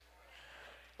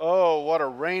Oh, what a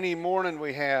rainy morning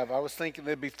we have. I was thinking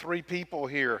there'd be 3 people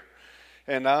here.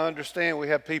 And I understand we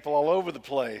have people all over the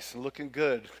place and looking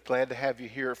good. Glad to have you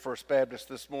here at First Baptist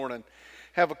this morning.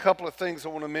 Have a couple of things I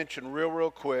want to mention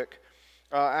real quick.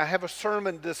 I have a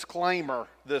sermon disclaimer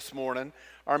this morning.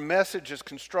 Our message is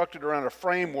constructed around a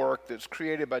framework that's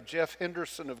created by Jeff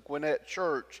Henderson of Gwinnett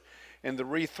Church and the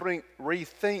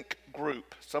Rethink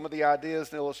group. Some of the ideas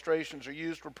and illustrations are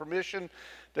used with permission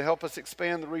to help us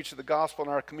expand the reach of the gospel in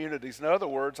our communities. In other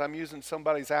words, I'm using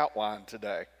somebody's outline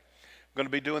today. I'm going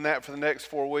to be doing that for the next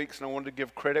 4 weeks, and I wanted to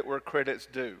give credit where credit's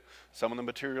due. Some of the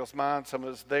material's mine, some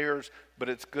of it's theirs, but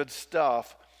it's good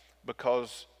stuff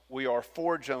because we are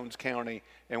for Jones County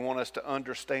and want us to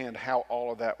understand how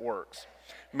all of that works.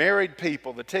 Married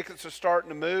people, the tickets are starting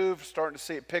to move, starting to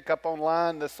see it pick up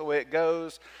online. That's the way it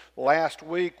goes. Last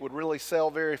week would really sell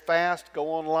very fast. Go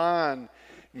online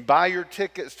and buy your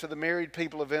tickets to the Married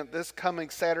People event this coming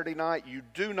Saturday night. You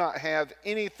do not have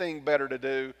anything better to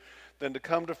do than to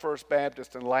come to First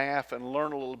Baptist and laugh and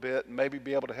learn a little bit and maybe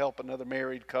be able to help another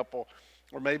married couple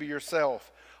or maybe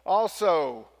yourself.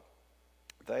 Also,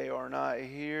 they are not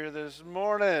here this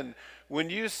morning. When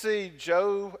you see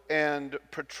Joe and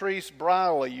Patrice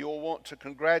Briley, you'll want to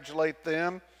congratulate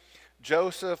them.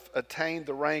 Joseph attained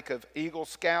the rank of Eagle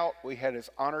Scout. We had his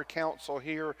honor council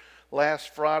here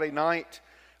last Friday night.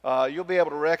 You'll be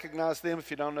able to recognize them if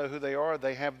you don't know who they are.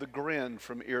 They have the grin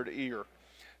from ear to ear.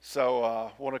 So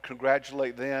I want to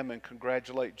congratulate them and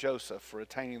congratulate Joseph for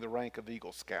attaining the rank of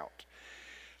Eagle Scout.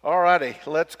 All righty,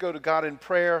 let's go to God in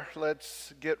prayer.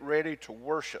 Let's get ready to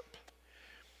worship.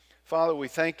 Father, we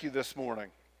thank you this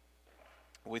morning.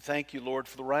 We thank you, Lord,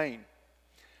 for the rain.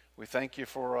 We thank you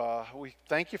for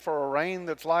a rain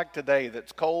that's like today,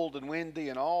 that's cold and windy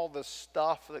and all the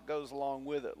stuff that goes along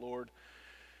with it, Lord,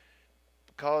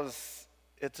 because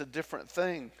it's a different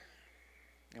thing.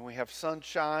 And we have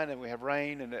sunshine and we have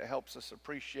rain, and it helps us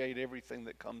appreciate everything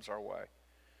that comes our way.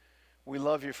 We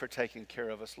love you for taking care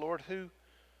of us. Lord,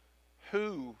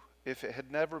 who, if it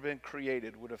had never been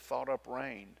created, would have thought up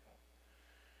rain?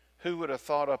 Who would have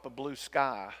thought up a blue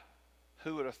sky?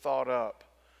 Who would have thought up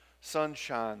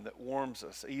sunshine that warms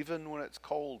us, even when it's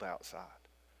cold outside?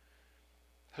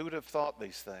 Who would have thought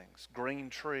these things? Green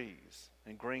trees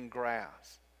and green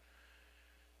grass.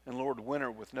 And Lord,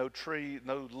 winter with no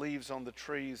leaves on the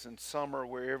trees, and summer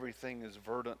where everything is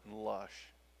verdant and lush.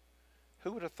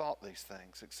 Who would have thought these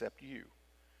things except you?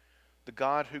 The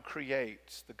God who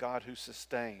creates, the God who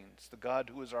sustains, the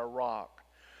God who is our rock,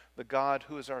 the God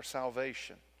who is our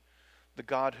salvation, the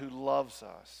God who loves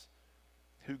us,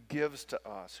 who gives to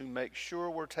us, who makes sure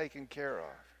we're taken care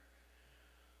of,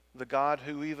 the God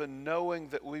who, even knowing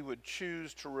that we would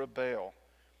choose to rebel,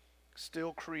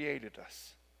 still created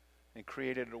us and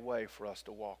created a way for us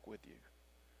to walk with you.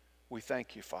 We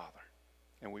thank you, Father,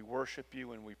 and we worship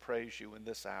you and we praise you in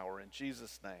this hour. In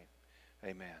Jesus' name,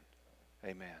 amen.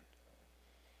 Amen.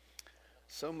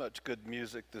 So much good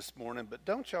music this morning, but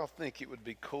don't y'all think it would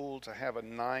be cool to have a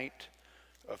night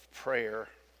of prayer,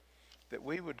 that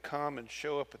we would come and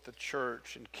show up at the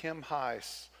church and Kim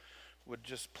Heiss would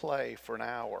just play for an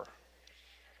hour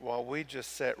while we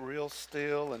just sat real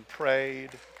still and prayed?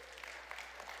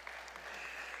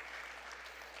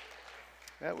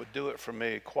 That would do it for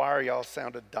me. Choir, y'all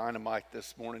sounded dynamite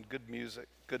this morning. Good music.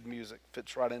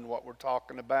 Fits right in what we're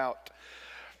talking about.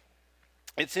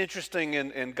 It's interesting,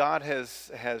 and God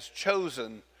has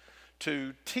chosen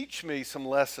to teach me some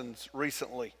lessons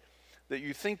recently that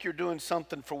you think you're doing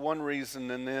something for one reason,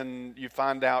 and then you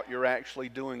find out you're actually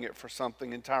doing it for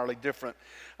something entirely different.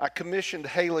 I commissioned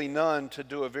Haley Nunn to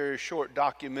do a very short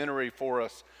documentary for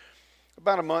us.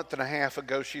 About a month and a half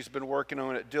ago, she's been working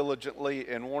on it diligently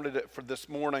and wanted it for this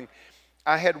morning.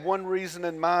 I had one reason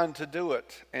in mind to do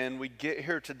it, and we get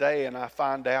here today and I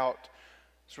find out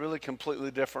it's really a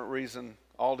completely different reason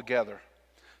altogether.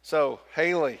 So,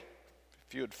 Haley,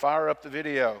 if you would fire up the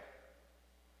video.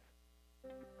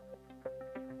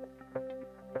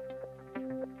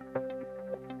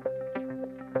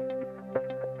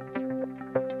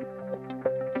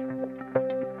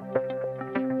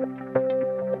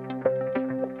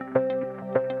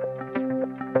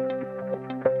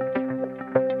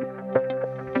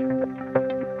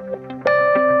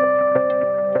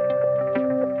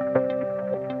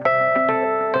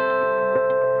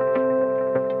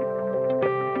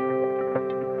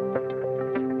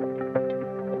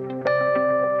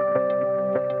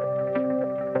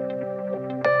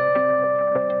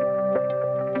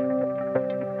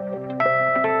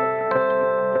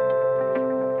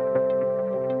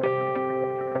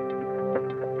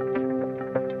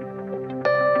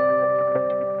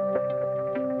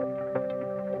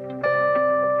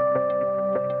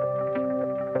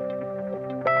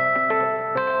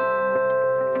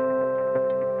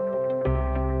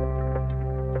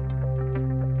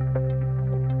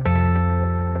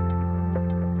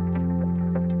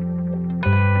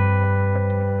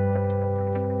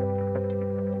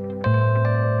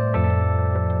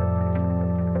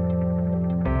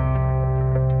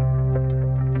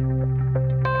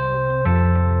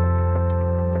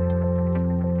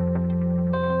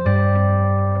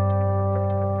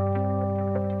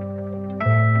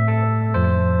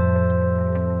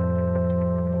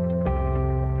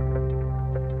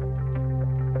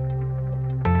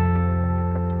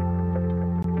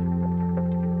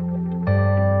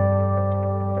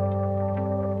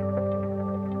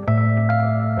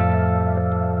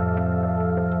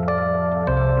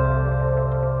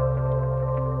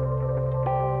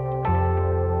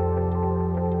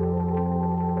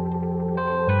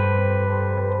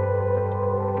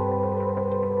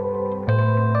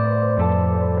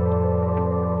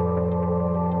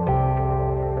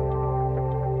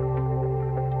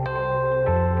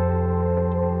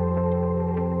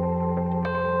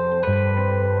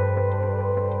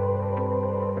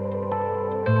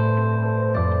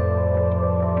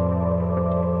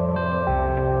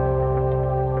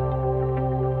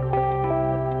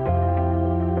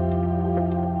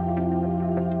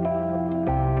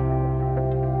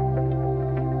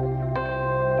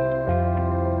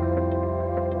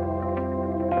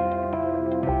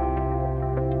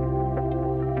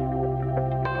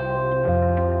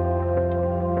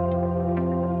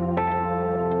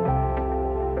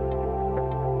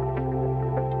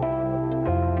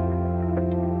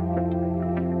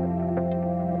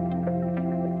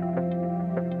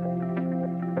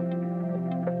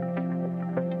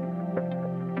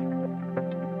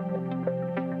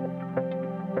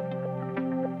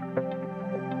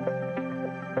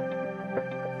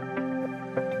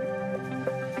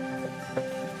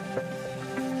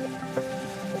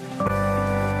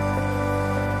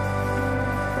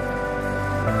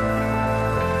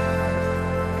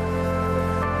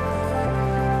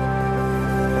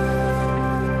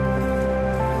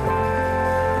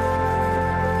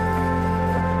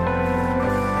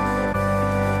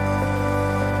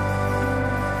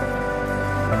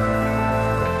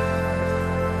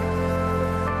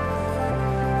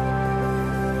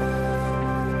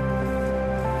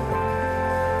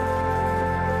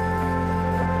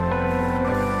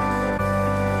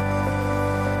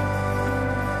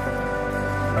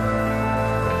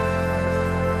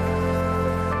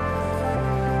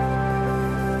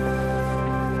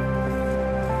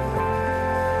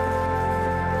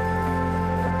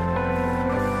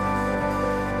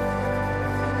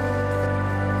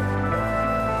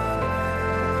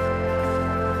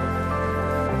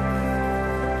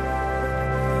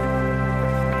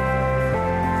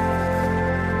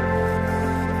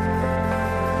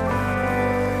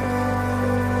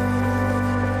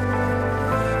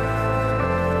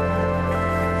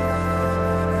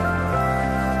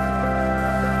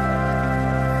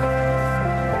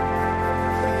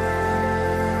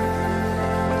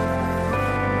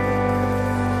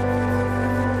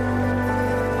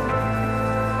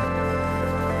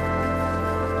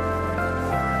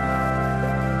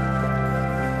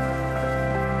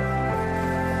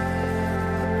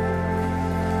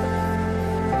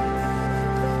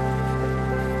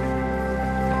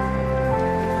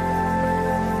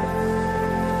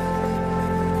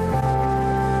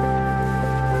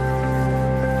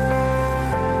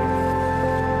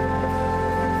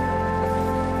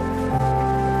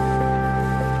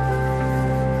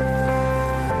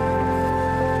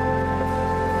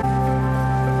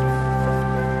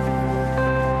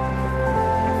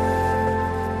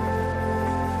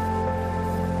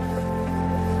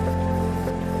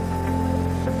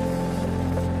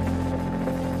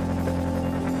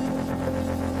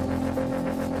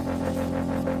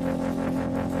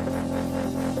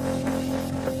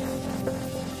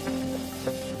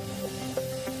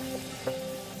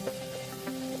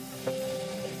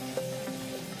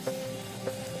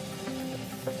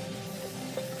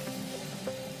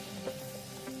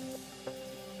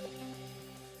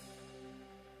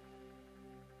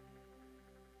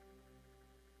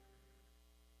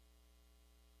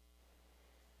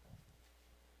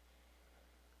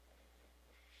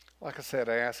 Like I said,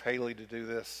 I asked Haley to do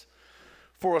this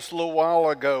for us a little while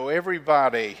ago.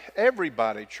 Everybody,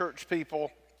 church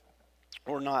people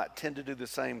or not, tend to do the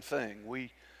same thing.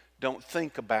 We don't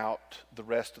think about the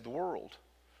rest of the world.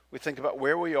 We think about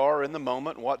where we are in the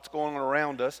moment, what's going on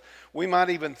around us. We might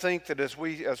even think that as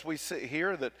we sit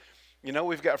here that,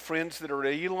 we've got friends that are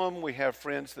at Elam, we have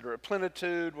friends that are at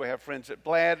Plenitude, we have friends at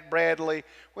Bradley,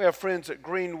 we have friends at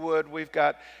Greenwood. We've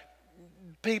got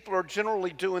people are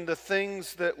generally doing the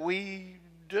things that we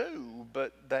do,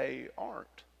 but they aren't.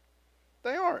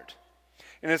 They aren't.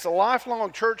 And as a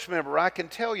lifelong church member, I can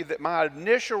tell you that my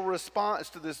initial response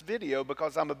to this video,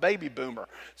 because I'm a baby boomer,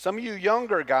 some of you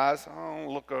younger guys,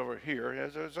 I'll look over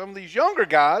here, some of these younger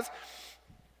guys,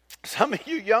 some of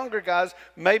you younger guys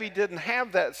maybe didn't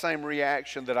have that same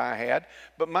reaction that I had,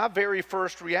 but my very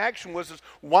first reaction was,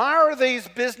 why are these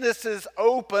businesses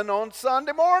open on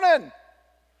Sunday morning?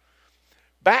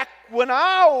 Back when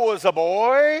I was a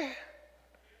boy,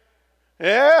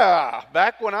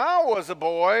 back when I was a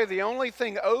boy, the only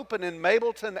thing open in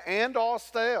Mableton and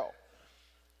Austell,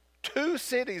 two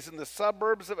cities in the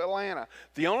suburbs of Atlanta,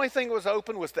 the only thing that was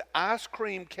open was the ice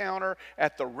cream counter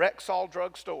at the Rexall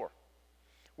drugstore,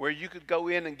 where you could go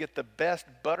in and get the best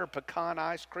butter pecan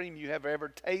ice cream you have ever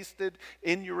tasted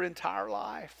in your entire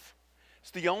life. It's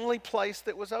the only place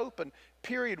that was open,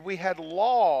 period. We had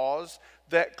laws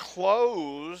that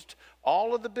closed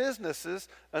all of the businesses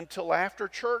until after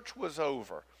church was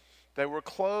over. They were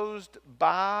closed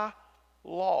by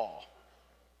law.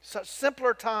 Such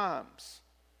simpler times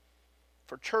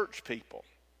for church people.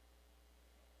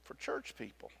 For church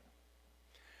people.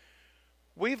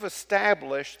 We've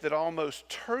established that almost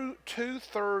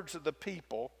two-thirds of the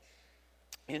people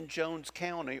in Jones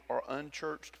County are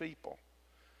unchurched people.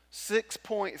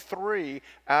 6.3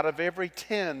 out of every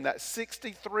 10, that's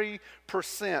 63%.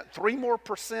 3 more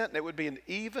percent, and it would be an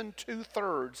even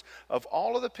 2/3 of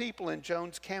all of the people in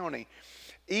Jones County.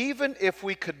 Even if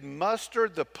we could muster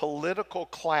the political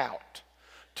clout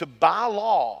to, by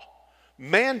law,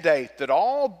 mandate that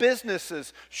all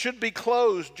businesses should be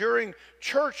closed during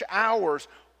church hours,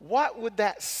 what would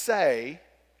that say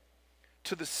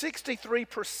to the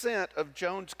 63% of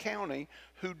Jones County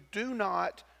who do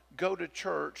not go to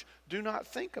church, do not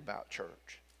think about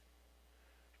church?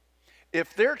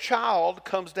 If their child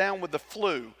comes down with the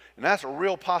flu, and that's a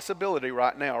real possibility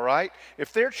right now, right?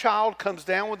 If their child comes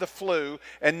down with the flu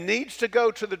and needs to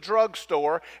go to the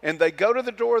drugstore, and they go to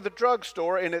the door of the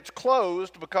drugstore and it's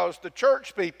closed because the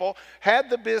church people had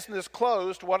the business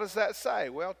closed, what does that say?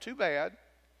 Well, too bad.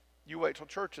 You wait till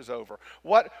church is over.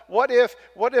 What if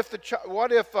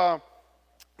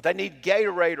they need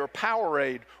Gatorade or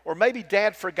Powerade, or maybe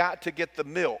Dad forgot to get the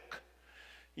milk?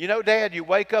 Dad, you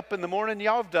wake up in the morning,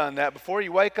 y'all have done that before.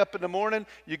 You wake up in the morning,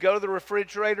 you go to the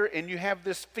refrigerator, and you have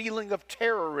this feeling of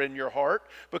terror in your heart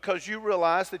because you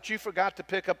realize that you forgot to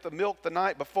pick up the milk the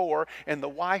night before, and the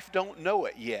wife don't know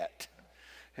it yet.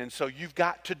 And so you've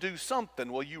got to do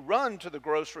something. Well, you run to the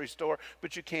grocery store,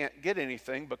 but you can't get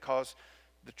anything because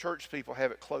the church people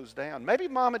have it closed down. Maybe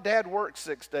Mom and Dad work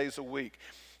 6 days a week.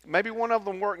 Maybe one of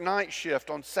them work night shift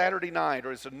on Saturday night,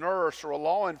 or as a nurse or a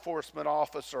law enforcement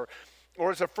officer, or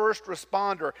as a first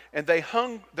responder, and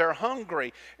they're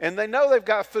hungry, and they know they've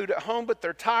got food at home, but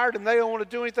they're tired and they don't want to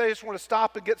do anything. They just want to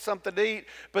stop and get something to eat,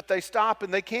 but they stop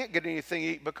and they can't get anything to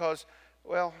eat because,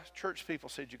 well, church people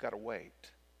said you got to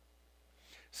wait.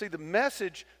 See, the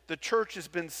message the church has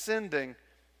been sending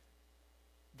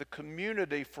the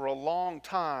community for a long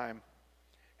time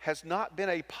has not been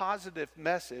a positive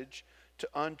message to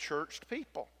unchurched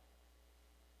people.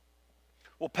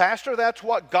 Well, Pastor, that's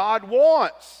what God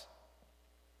wants.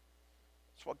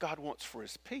 It's what God wants for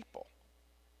his people.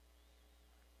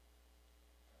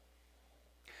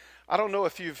 I don't know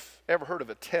if you've ever heard of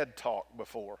a TED Talk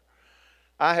before.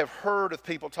 I have heard of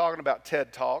people talking about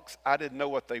TED Talks. I didn't know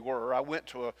what they were. I went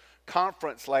to a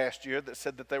conference last year that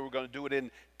said that they were going to do it in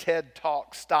TED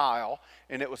Talk style,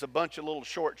 and it was a bunch of little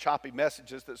short, choppy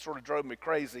messages that sort of drove me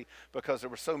crazy because there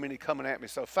were so many coming at me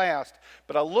so fast.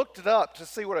 But I looked it up to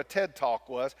see what a TED Talk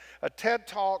was.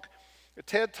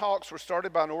 TED Talks were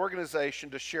started by an organization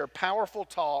to share powerful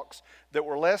talks that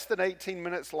were less than 18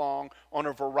 minutes long on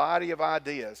a variety of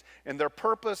ideas. And their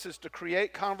purpose is to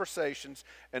create conversations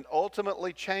and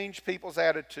ultimately change people's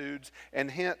attitudes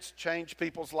and hence change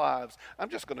people's lives. I'm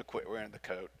just going to quit wearing the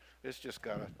coat. It's just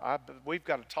we've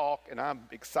got to talk, and I'm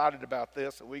excited about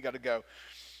this, and we got to go.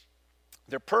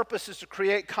 Their purpose is to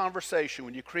create conversation.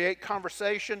 When you create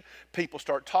conversation, people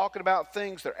start talking about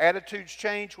things. Their attitudes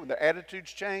change. When their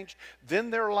attitudes change, then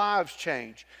their lives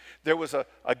change. There was a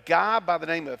guy by the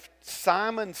name of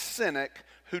Simon Sinek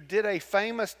who did a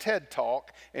famous TED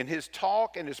Talk, and his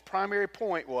talk and his primary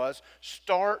point was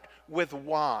start with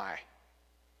why.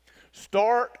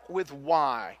 Start with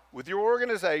why. With your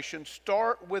organization,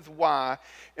 start with why,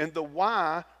 and the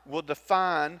why will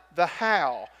define the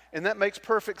how. And that makes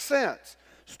perfect sense.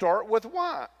 Start with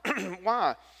why.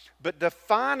 Why? But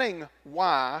defining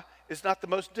why is not the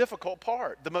most difficult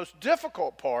part. The most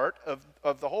difficult part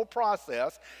of the whole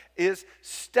process is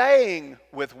staying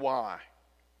with why.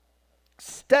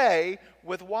 Stay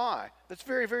with why. That's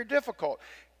very, very difficult.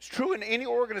 It's true in any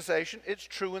organization. It's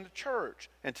true in the church.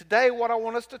 And today what I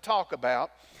want us to talk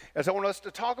about is I want us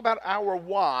to talk about our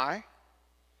why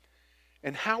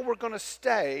and how we're going to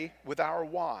stay with our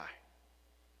why.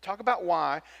 Talk about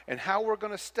why and how we're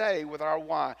going to stay with our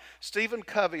why. Stephen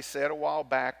Covey said a while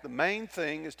back, the main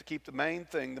thing is to keep the main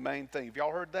thing the main thing. Have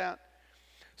y'all heard that?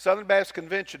 Southern Baptist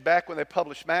Convention, back when they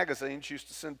published magazines, used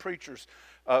to send preachers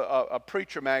a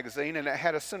preacher magazine, and it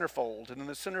had a centerfold. And in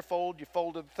the centerfold, you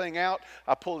folded the thing out.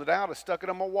 I pulled it out. I stuck it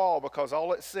on my wall because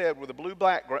all it said with a blue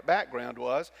black background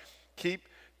was, keep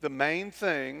the main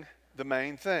thing the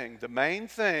main thing. The main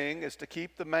thing is to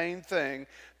keep the main thing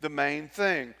the main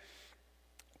thing.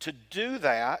 To do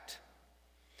that,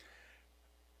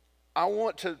 I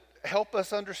want to help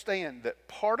us understand that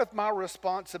part of my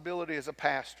responsibility as a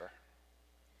pastor,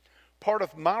 part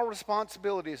of my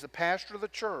responsibility as a pastor of the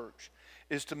church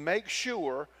is to make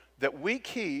sure that we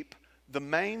keep the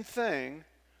main thing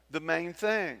the main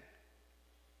thing.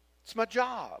 It's my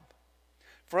job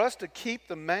for us to keep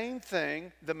the main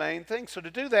thing the main thing. So to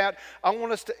do that, I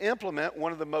want us to implement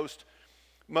one of the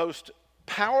most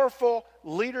powerful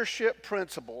leadership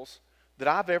principles that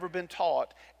I've ever been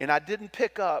taught, and I didn't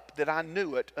pick up that I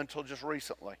knew it until just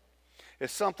recently.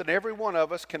 It's something every one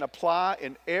of us can apply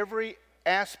in every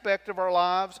aspect of our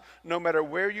lives, no matter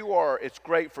where you are. It's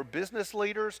great for business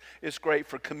leaders. It's great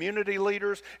for community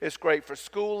leaders. It's great for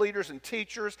school leaders and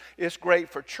teachers. It's great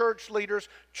for church leaders,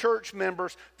 church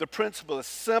members. The principle is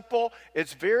simple.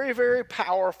 It's very, very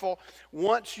powerful.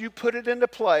 Once you put it into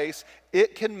place,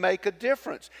 it can make a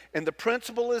difference. And the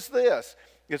principle is this.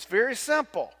 It's very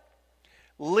simple.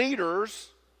 Leaders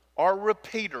are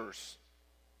repeaters.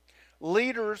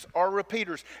 Leaders are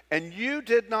repeaters. And you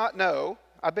did not know,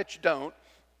 I bet you don't,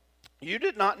 you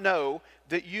did not know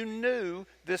that you knew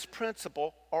this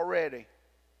principle already.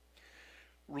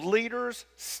 Leaders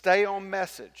stay on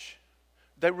message.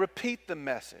 They repeat the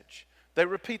message. They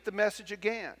repeat the message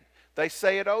again. They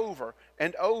say it over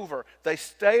and over. They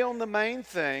stay on the main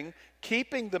thing,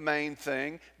 keeping the main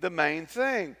thing the main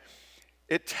thing.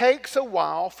 It takes a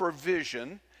while for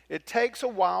vision. It takes a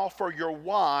while for your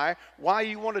why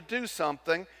you want to do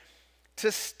something,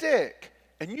 to stick.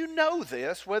 And you know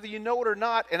this, whether you know it or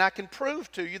not, and I can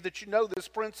prove to you that you know this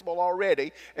principle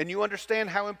already, and you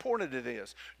understand how important it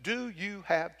is. Do you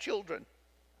have children?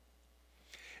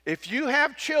 If you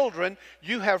have children,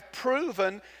 you have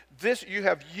proven this, you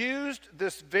have used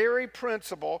this very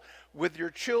principle with your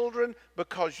children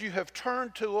because you have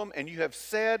turned to them and you have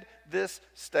said this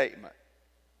statement.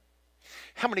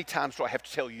 How many times do I have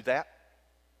to tell you that?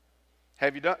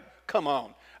 Have you done? Come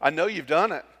on. I know you've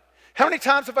done it. How many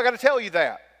times have I got to tell you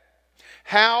that?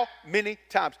 How many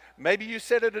times? Maybe you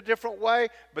said it a different way,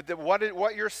 but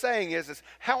what you're saying is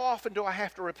how often do I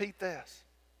have to repeat this?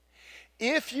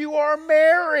 If you are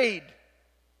married,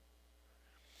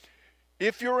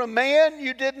 if you're a man,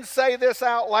 you didn't say this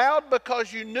out loud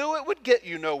because you knew it would get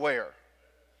you nowhere.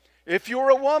 If you're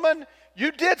a woman,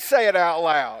 you did say it out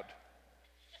loud.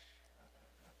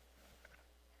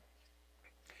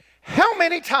 How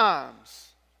many times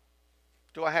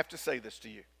do I have to say this to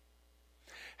you?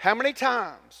 How many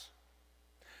times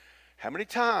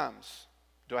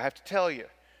do I have to tell you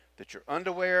that your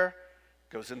underwear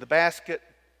goes in the basket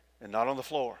and not on the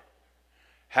floor?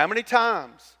 How many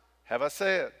times have I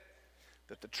said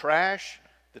that the trash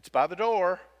that's by the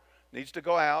door needs to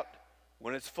go out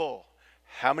when it's full?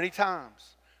 How many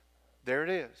times? There it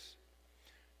is.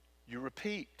 You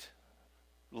repeat.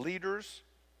 Leaders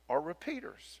are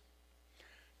repeaters.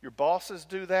 Your bosses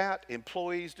do that,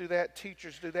 employees do that,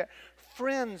 teachers do that,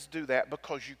 friends do that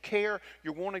because you care.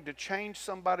 You're wanting to change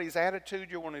somebody's attitude.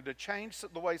 You're wanting to change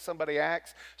the way somebody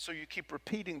acts, so you keep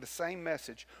repeating the same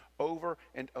message over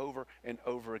and over and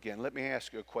over again. Let me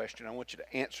ask you a question. I want you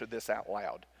to answer this out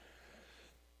loud.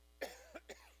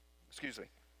 Excuse me.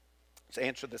 Let's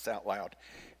answer this out loud.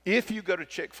 If you go to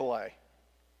Chick-fil-A,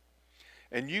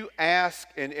 and you ask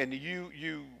and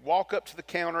you walk up to the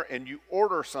counter and you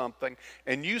order something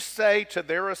and you say to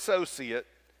their associate,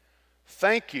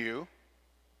 "Thank you,"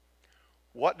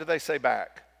 what do they say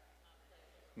back?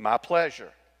 "My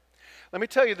pleasure." Let me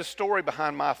tell you the story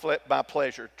behind my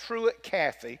pleasure. Truett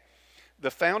Cathy, the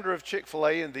founder of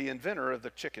Chick-fil-A and the inventor of the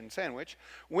chicken sandwich,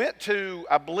 went to,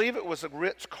 I believe it was a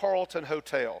Ritz-Carlton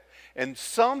hotel, and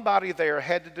somebody there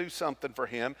had to do something for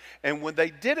him, and when they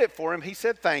did it for him, he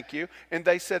said thank you, and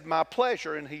they said my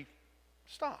pleasure, and he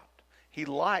stopped. He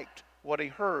liked what he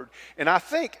heard. And I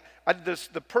think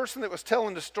the person that was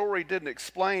telling the story didn't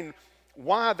explain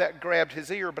why that grabbed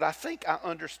his ear, but I think I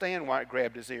understand why it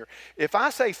grabbed his ear. If I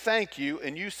say thank you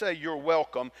and you say you're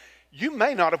welcome, you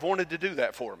may not have wanted to do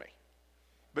that for me,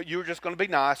 but you're just going to be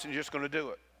nice and you're just going to do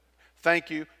it. Thank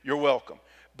you, you're welcome.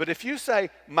 But if you say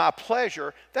my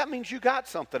pleasure, that means you got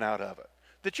something out of it,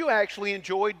 that you actually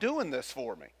enjoyed doing this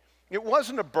for me. It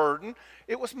wasn't a burden.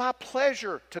 It was my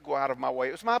pleasure to go out of my way.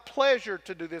 It was my pleasure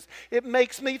to do this. It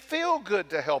makes me feel good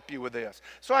to help you with this.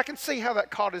 So I can see how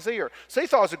that caught his ear. So he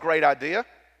thought it was a great idea.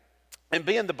 And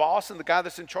being the boss and the guy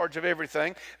that's in charge of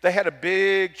everything, they had a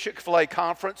big Chick-fil-A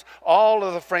conference. All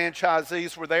of the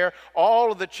franchisees were there.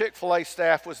 All of the Chick-fil-A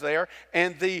staff was there.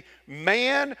 And the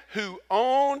man who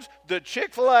owns the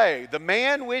Chick-fil-A, the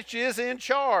man which is in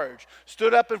charge,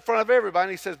 stood up in front of everybody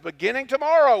and he says, beginning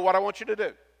tomorrow, what I want you to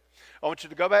do, I want you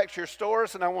to go back to your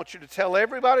stores and I want you to tell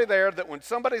everybody there that when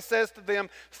somebody says to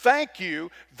them, thank you,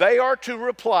 they are to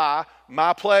reply,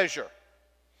 my pleasure.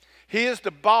 He is the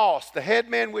boss, the head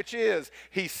man which is.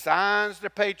 He signs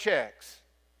their paychecks.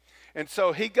 And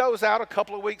so he goes out a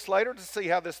couple of weeks later to see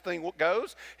how this thing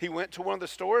goes. He went to one of the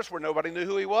stores where nobody knew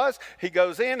who he was. He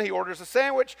goes in, he orders a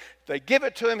sandwich. They give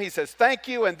it to him. He says, thank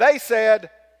you. And they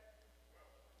said,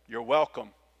 you're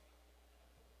welcome.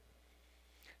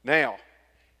 Now,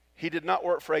 he did not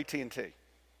work for AT&T.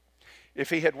 If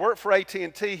he had worked for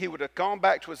AT&T, he would have gone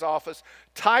back to his office,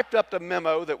 typed up the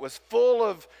memo that was full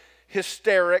of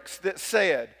hysterics that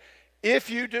said, if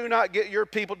you do not get your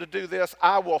people to do this,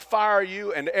 I will fire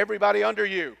you and everybody under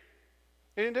you.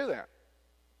 He didn't do that.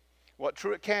 What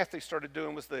Truett Cathy started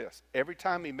doing was this. Every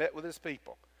time he met with his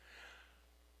people,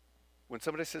 when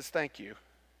somebody says thank you,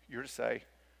 you're to say,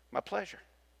 my pleasure,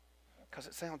 because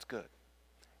it sounds good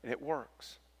and it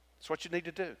works. That's what you need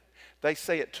to do. They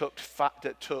say it took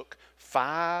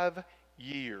 5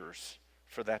 years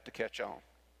for that to catch on.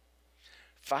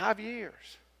 5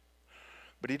 years.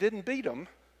 But he didn't beat them.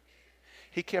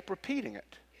 He kept repeating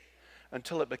it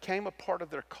until it became a part of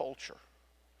their culture.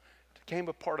 It became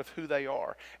a part of who they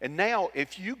are. And now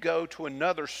if you go to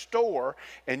another store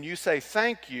and you say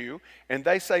thank you and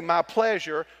they say my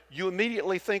pleasure, you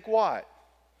immediately think what?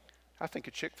 I think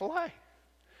of Chick-fil-A,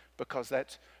 because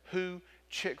that's who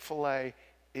Chick-fil-A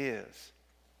is.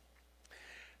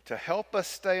 To help us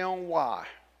stay on why,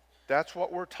 that's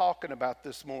what we're talking about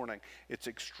this morning. It's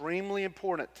extremely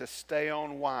important to stay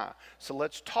on why. So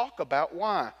let's talk about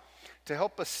why. To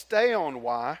help us stay on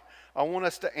why, I want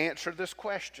us to answer this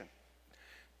question.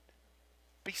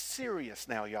 Be serious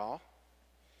now, y'all.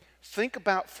 Think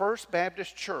about First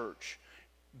Baptist Church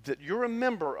that you're a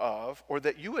member of or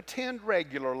that you attend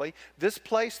regularly, this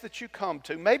place that you come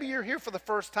to. Maybe you're here for the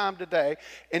first time today,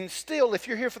 and still, if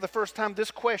you're here for the first time,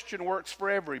 this question works for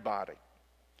everybody.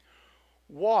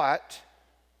 What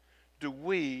do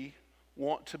we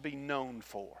want to be known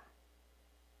for?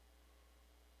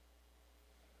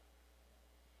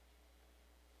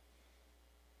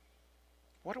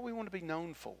 What do we want to be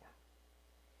known for?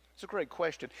 It's a great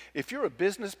question. If you're a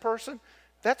business person,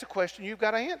 that's a question you've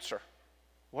got to answer.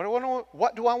 What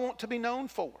do I want to be known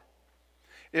for?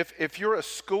 If you're a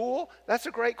school, that's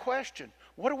a great question.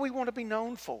 What do we want to be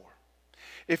known for?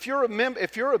 If you're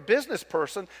a business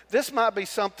person, this might be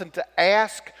something to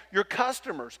ask your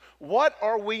customers. What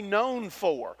are we known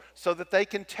for? So that they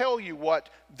can tell you what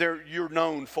you're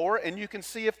known for, and you can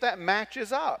see if that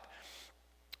matches up.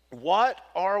 What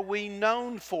are we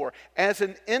known for? As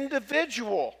an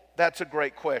individual, that's a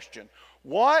great question.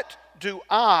 What do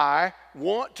I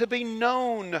want to be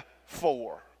known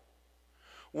for?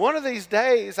 One of these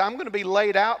days, I'm going to be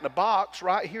laid out in a box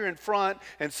right here in front,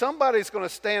 and somebody's going to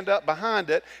stand up behind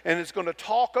it, and it's going to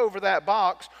talk over that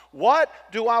box. What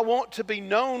do I want to be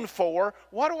known for?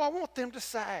 What do I want them to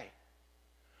say?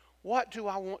 What do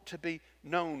I want to be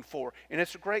known for? And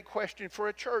it's a great question for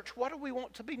a church. What do we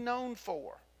want to be known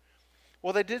for?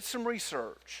 Well, they did some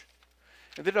research.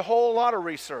 They did a whole lot of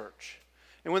research.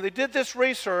 And when they did this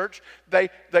research, they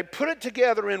put it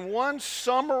together in one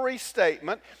summary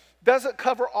statement. Doesn't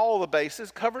cover all the bases,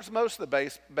 covers most of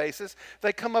the bases.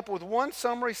 They come up with one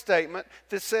summary statement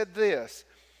that said this: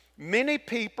 many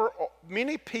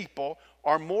people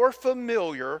are more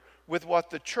familiar with what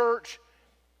the church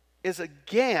is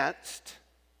against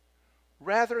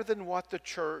rather than what the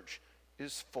church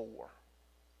is for.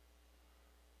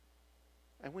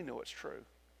 And we know it's true.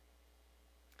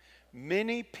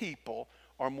 Many people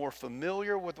are more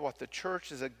familiar with what the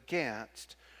church is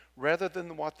against rather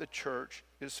than what the church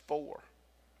is for.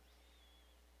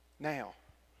 Now,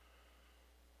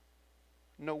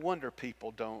 no wonder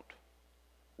people don't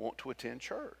want to attend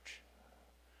church.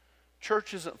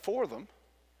 Church isn't for them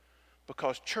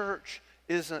because church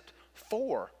isn't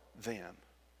for them.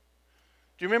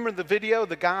 Do you remember the video,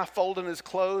 the guy folding his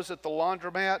clothes at the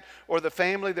laundromat, or the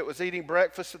family that was eating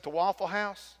breakfast at the Waffle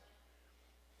House?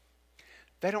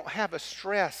 They don't have a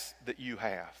stress that you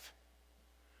have.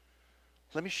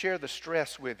 Let me share the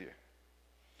stress with you.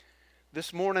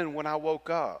 This morning when I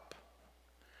woke up,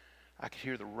 I could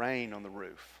hear the rain on the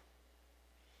roof.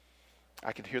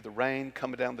 I could hear the rain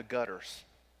coming down the gutters.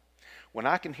 When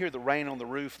I can hear the rain on the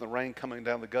roof and the rain coming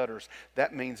down the gutters,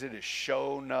 that means it is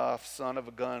sure enough, son of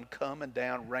a gun, coming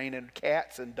down, raining,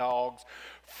 cats and dogs,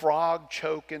 frog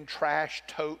choking, trash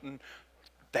toting,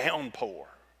 downpour.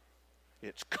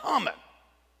 It's coming.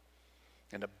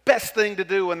 And the best thing to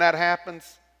do when that happens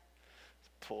is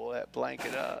pull that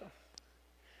blanket up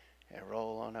and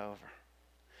roll on over.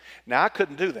 Now, I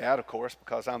couldn't do that, of course,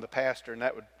 because I'm the pastor, and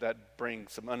that'd bring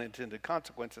some unintended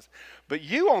consequences. But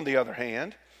you, on the other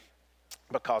hand,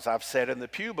 because I've sat in the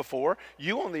pew before,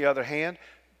 you, on the other hand,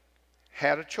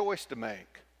 had a choice to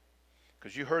make.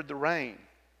 Because you heard the rain,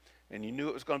 and you knew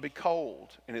it was going to be cold,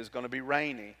 and it was going to be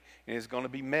rainy, and it was going to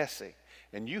be messy.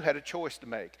 And you had a choice to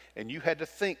make. And you had to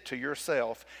think to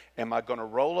yourself, am I going to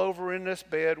roll over in this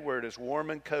bed where it is warm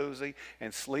and cozy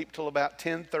and sleep till about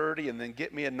 10:30 and then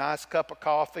get me a nice cup of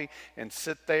coffee and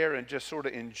sit there and just sort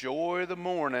of enjoy the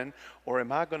morning? Or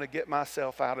am I going to get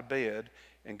myself out of bed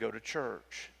and go to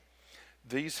church?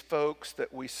 These folks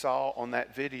that we saw on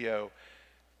that video,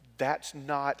 that's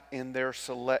not in their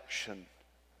selection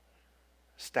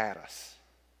status.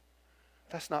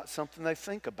 That's not something they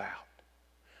think about.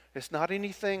 It's not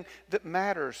anything that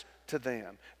matters to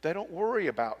them. They don't worry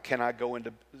about, can I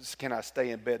stay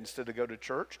in bed instead of go to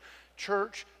church?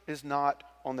 Church is not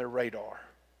on their radar.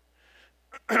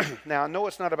 Now, I know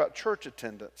it's not about church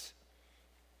attendance,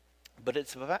 but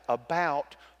it's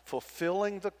about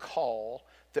fulfilling the call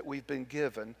that we've been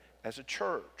given as a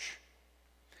church.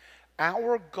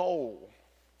 Our goal,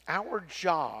 our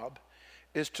job,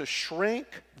 is to shrink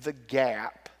the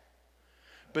gap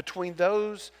between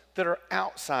those that are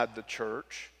outside the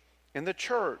church and the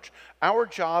church. Our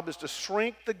job is to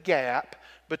shrink the gap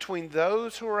between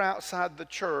those who are outside the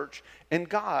church and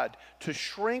God, to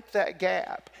shrink that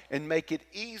gap and make it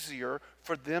easier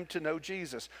for them to know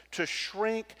Jesus, to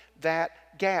shrink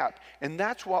that gap. And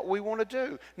that's what we want to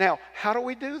do. Now, how do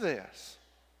we do this?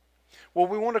 Well,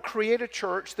 we want to create a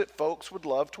church that folks would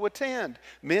love to attend.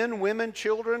 Men, women,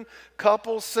 children,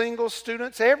 couples, singles,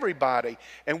 students, everybody.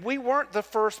 And we weren't the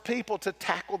first people to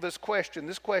tackle this question.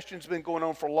 This question's been going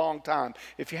on for a long time.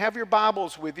 If you have your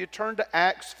Bibles with you, turn to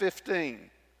Acts 15.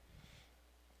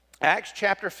 Acts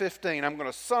chapter 15. I'm going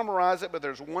to summarize it, but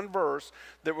there's one verse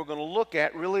that we're going to look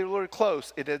at really, really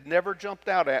close. It had never jumped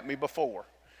out at me before.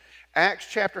 Acts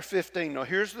chapter 15. Now,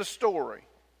 here's the story.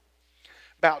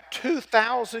 About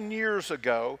 2,000 years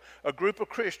ago, a group of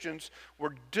Christians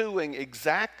were doing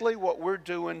exactly what we're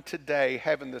doing today,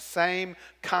 having the same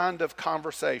kind of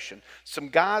conversation. Some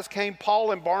guys came, Paul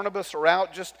and Barnabas are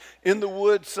out just in the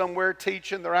woods somewhere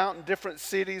teaching. They're out in different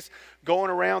cities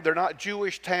going around. They're not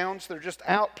Jewish towns, they're just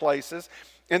out places,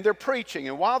 and they're preaching.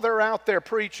 And while they're out there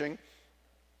preaching,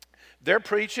 they're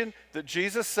preaching that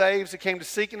Jesus saves. He came to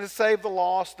seek and to save the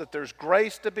lost, that there's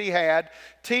grace to be had,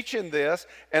 teaching this.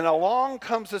 And along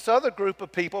comes this other group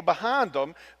of people behind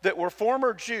them that were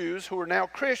former Jews who are now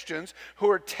Christians,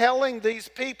 who are telling these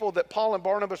people that Paul and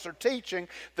Barnabas are teaching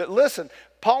that, listen,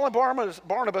 Paul and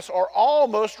Barnabas are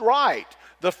almost right.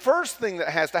 The first thing that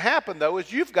has to happen, though,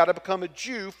 is you've got to become a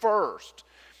Jew first.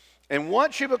 And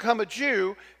once you become a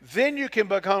Jew, then you can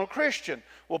become a Christian.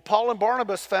 Well, Paul and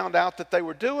Barnabas found out that they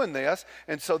were doing this,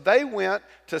 and so they went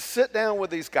to sit down with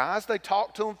these guys. They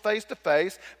talked to them face to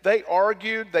face. They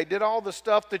argued. They did all the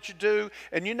stuff that you do.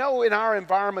 And you know, in our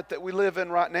environment that we live in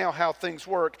right now, how things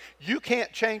work. You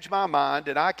can't change my mind,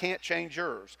 and I can't change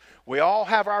yours. We all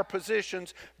have our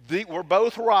positions. We're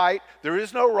both right. There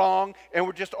is no wrong, and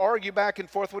we just argue back and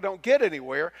forth. We don't get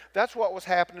anywhere. That's what was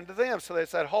happening to them. So they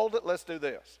said, hold it, let's do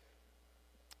this.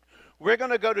 We're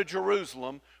going to go to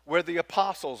Jerusalem where the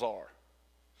apostles are.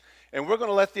 And we're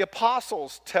going to let the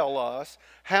apostles tell us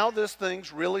how this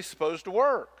thing's really supposed to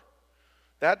work.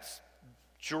 That's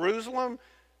Jerusalem.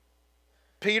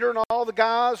 Peter and all the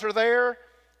guys are there.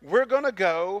 We're going to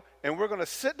go and we're going to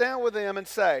sit down with them and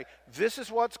say, this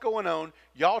is what's going on.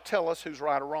 Y'all tell us who's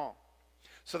right or wrong.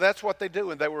 So that's what they do,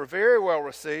 and they were very well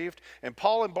received. And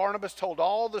Paul and Barnabas told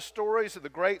all the stories of the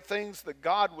great things that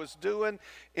God was doing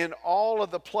in all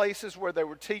of the places where they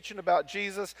were teaching about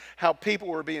Jesus, how people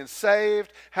were being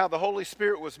saved, how the Holy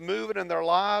Spirit was moving in their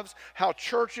lives, how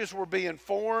churches were being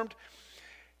formed.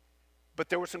 But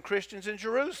there were some Christians in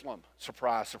Jerusalem,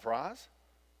 surprise, surprise,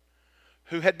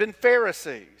 who had been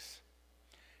Pharisees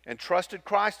and trusted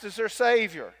Christ as their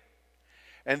Savior.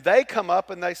 And they come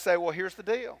up and they say, well, here's the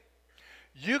deal.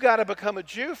 You got to become a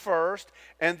Jew first,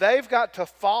 and they've got to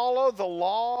follow the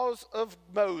laws of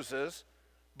Moses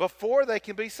before they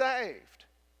can be saved.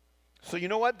 So you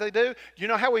know what they do? You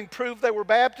know how we can prove they were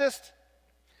Baptists?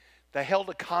 They held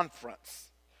a conference.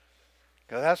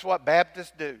 Because that's what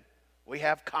Baptists do. We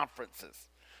have conferences.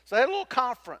 So they had a little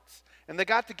conference. And they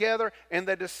got together and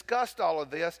they discussed all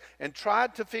of this and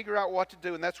tried to figure out what to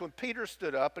do. And that's when Peter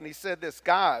stood up and he said this,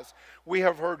 guys, we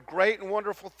have heard great and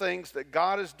wonderful things that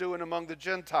God is doing among the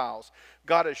Gentiles.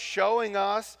 God is showing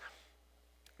us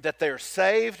that they're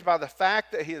saved by the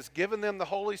fact that he has given them the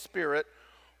Holy Spirit.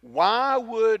 Why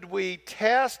would we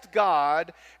test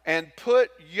God and put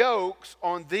yokes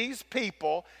on these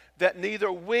people that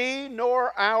neither we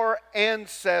nor our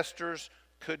ancestors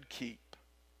could keep?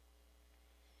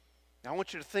 Now, I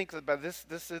want you to think about this.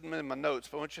 This isn't in my notes,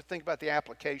 but I want you to think about the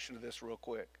application of this real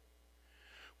quick.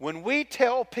 When we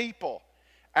tell people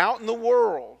out in the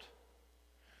world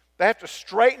they have to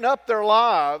straighten up their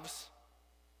lives,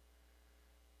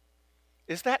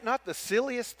 is that not the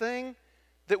silliest thing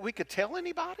that we could tell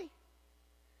anybody?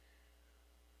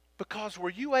 Because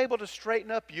were you able to straighten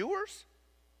up yours?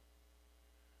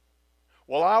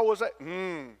 Well, I was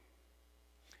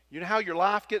You know how your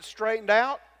life gets straightened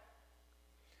out?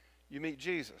 You meet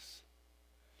Jesus.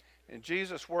 And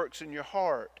Jesus works in your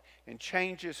heart and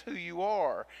changes who you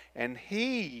are. And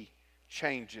he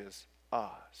changes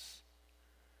us.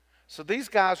 So these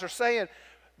guys are saying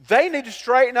they need to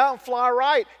straighten up and fly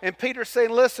right. And Peter's saying,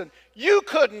 listen, you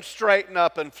couldn't straighten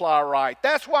up and fly right.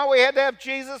 That's why we had to have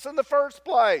Jesus in the first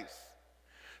place.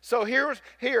 So here,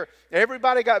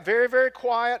 everybody got very, very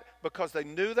quiet because they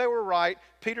knew they were right.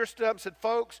 Peter stood up and said,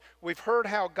 folks, we've heard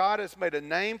how God has made a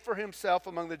name for himself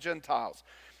among the Gentiles.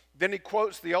 Then he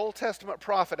quotes the Old Testament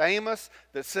prophet Amos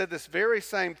that said this very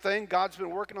same thing. God's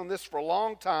been working on this for a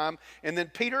long time. And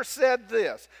then Peter said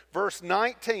this, verse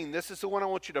 19, this is the one I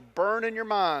want you to burn in your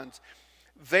minds.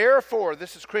 Therefore,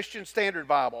 this is Christian Standard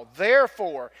Bible,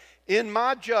 therefore, in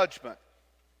my judgment,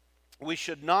 we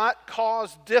should not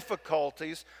cause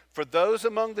difficulties for those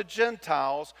among the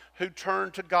Gentiles who turn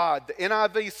to God. The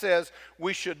NIV says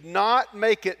we should not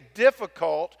make it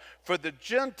difficult for the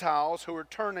Gentiles who are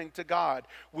turning to God.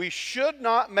 We should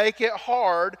not make it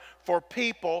hard for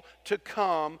people to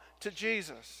come to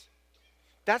Jesus.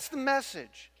 That's the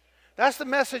message. That's the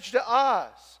message to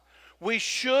us. We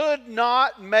should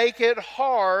not make it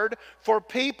hard for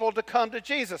people to come to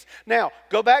Jesus. Now,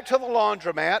 go back to the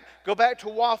laundromat, go back to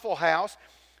Waffle House.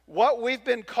 What we've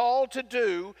been called to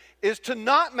do is to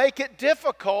not make it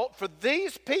difficult for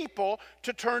these people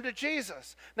to turn to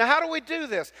Jesus. Now, how do we do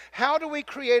this? How do we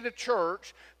create a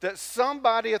church that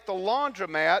somebody at the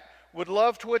laundromat would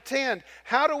love to attend?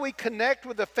 How do we connect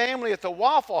with the family at the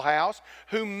Waffle House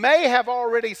who may have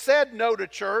already said no to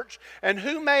church and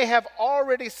who may have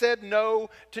already said no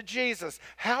to Jesus?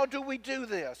 How do we do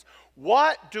this?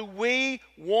 What do we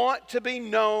want to be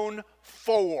known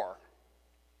for?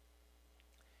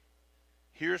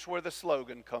 Here's where the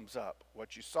slogan comes up,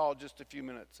 what you saw just a few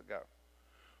minutes ago.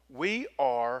 We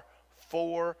are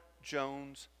for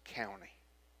Jones County.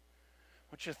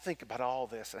 I want you to think about all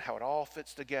this and how it all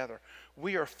fits together.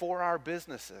 We are for our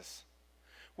businesses.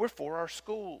 We're for our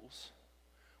schools.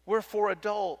 We're for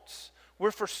adults.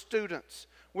 We're for students.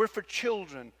 We're for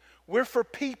children. We're for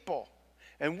people.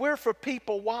 And we're for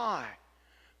people, why?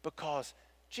 Because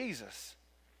Jesus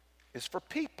is for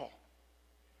people.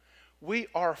 We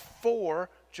are for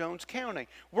Jones County.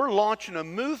 We're launching a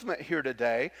movement here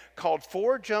today called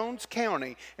For Jones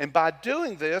County. And by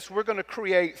doing this, we're going to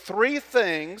create 3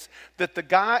 things that the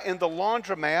guy in the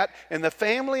laundromat and the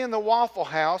family in the Waffle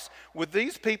House, with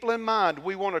these people in mind,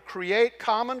 we want to create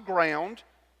common ground.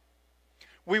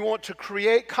 We want to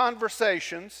create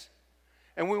conversations.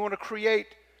 And we want to create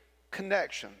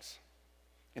connections.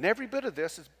 And every bit of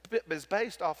this is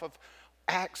based off of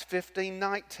Acts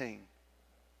 15:19.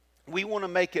 We want to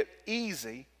make it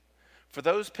easy for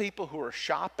those people who are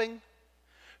shopping,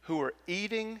 who are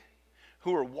eating,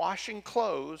 who are washing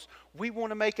clothes. We want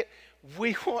to make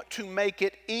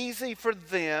it easy for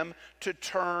them to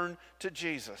turn to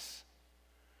Jesus.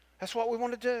 That's what we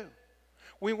want to do.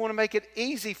 We want to make it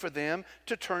easy for them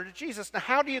to turn to Jesus. Now,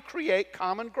 how do you create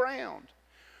common ground?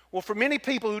 Well, for many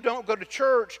people who don't go to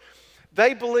church,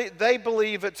 they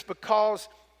believe it's because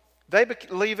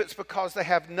they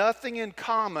have nothing in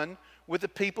common with the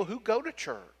people who go to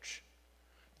church.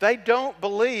 They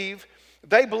believe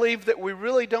that we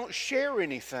really don't share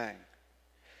anything.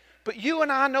 But you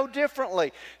and I know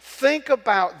differently. Think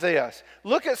about this.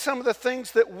 Look at some of the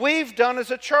things that we've done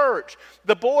as a church.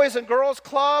 The Boys and Girls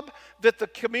Club that the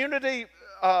community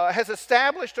has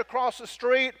established across the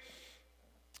street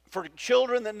for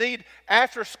children that need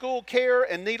after-school care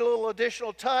and need a little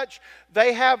additional touch.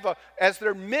 They have as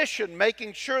their mission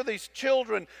making sure these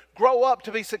children grow up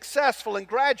to be successful and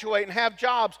graduate and have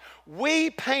jobs. We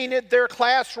painted their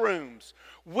classrooms.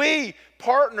 We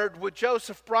partnered with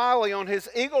Joseph Briley on his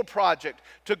Eagle Project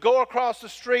to go across the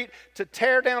street to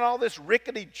tear down all this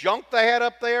rickety junk they had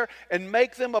up there and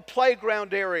make them a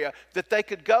playground area that they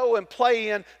could go and play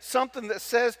in, something that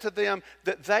says to them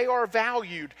that they are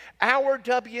valued. Our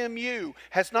WMU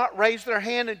has not raised their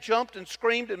hand and jumped and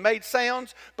screamed and made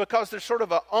sounds because they're sort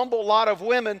of a humble lot of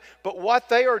women, but what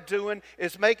they are doing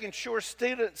is making sure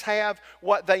students have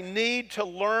what they need to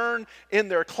learn in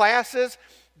their classes.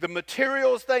 The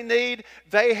materials they need.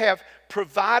 They have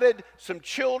provided some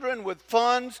children with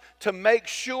funds to make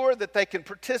sure that they can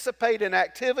participate in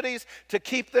activities to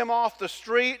keep them off the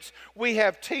streets. We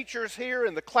have teachers here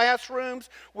in the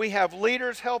classrooms. We have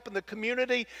leaders helping the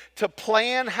community to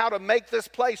plan how to make this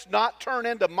place not turn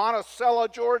into Monticello,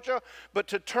 Georgia, but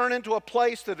to turn into a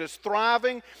place that is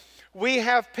thriving. We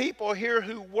have people here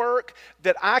who work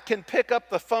that I can pick up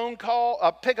the phone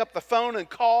and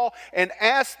call and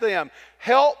ask them,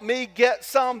 help me get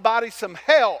somebody some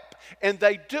help. And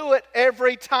they do it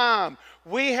every time.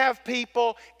 We have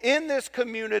people in this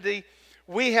community.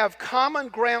 We have common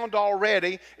ground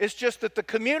already. It's just that the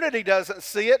community doesn't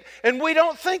see it and we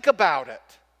don't think about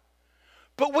it.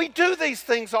 But we do these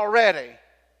things already.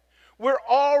 We're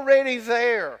already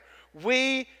there.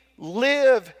 We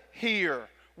live here.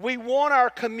 We want our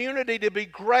community to be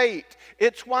great.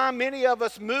 It's why many of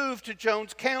us moved to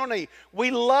Jones County. We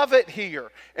love it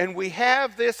here, and we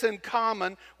have this in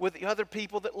common with the other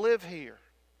people that live here.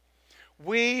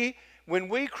 When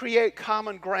we create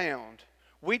common ground,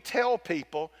 we tell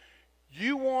people,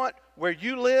 you want where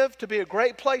you live to be a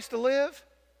great place to live?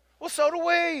 Well, so do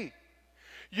we.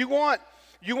 You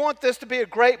want this to be a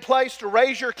great place to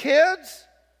raise your kids?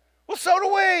 Well, so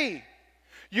do we.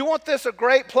 You want this a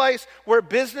great place where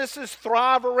businesses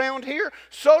thrive around here?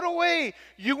 So do we.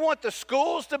 You want the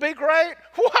schools to be great?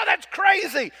 Wow, that's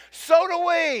crazy. So do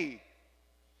we.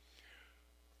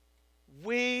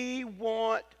 We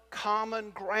want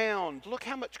common ground. Look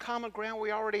how much common ground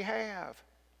we already have.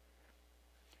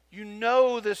 You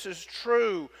know this is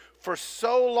true. For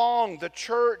so long, the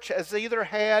church has either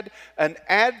had an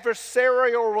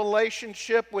adversarial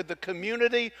relationship with the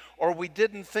community or we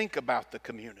didn't think about the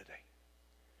community.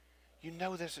 You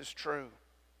know this is true.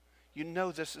 You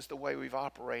know this is the way we've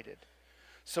operated.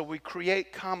 So we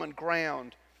create common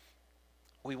ground.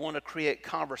 We want to create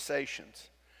conversations.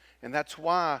 And that's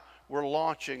why we're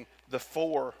launching the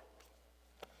 4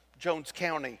 Jones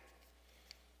County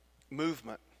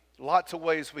movement. Lots of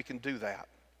ways we can do that.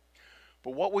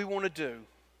 But what we want to do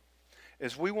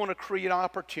is we want to create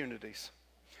opportunities.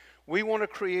 We want to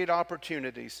create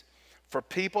opportunities for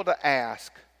people to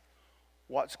ask,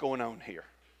 what's going on here?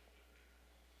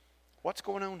 What's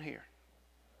going on here?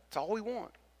 That's all we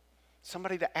want.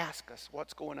 Somebody to ask us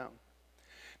what's going on.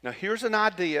 Now, here's an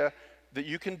idea that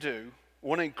you can do. I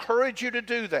want to encourage you to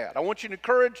do that. I want you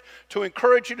to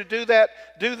encourage you to do that.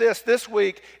 Do this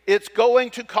week. It's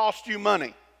going to cost you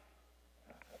money.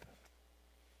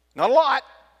 Not a lot,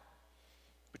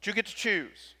 but you get to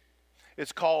choose.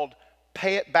 It's called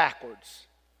Pay It Backwards.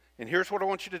 And here's what I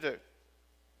want you to do.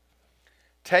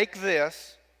 Take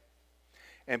this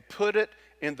and put it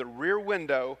in the rear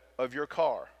window of your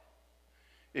car.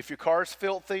 If your car is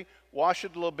filthy, wash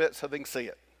it a little bit so they can see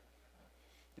it.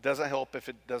 It doesn't help if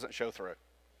it doesn't show through.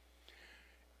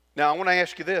 Now, I want to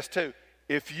ask you this too.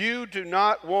 If you're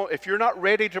not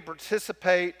ready to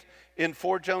participate in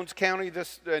Fort Jones County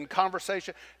in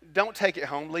conversation, don't take it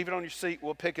home. Leave it on your seat.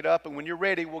 We'll pick it up, and when you're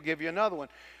ready, we'll give you another one.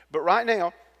 But right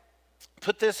now,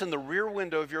 put this in the rear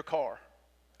window of your car,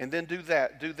 and then do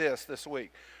this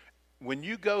week. When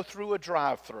you go through a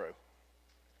drive-through,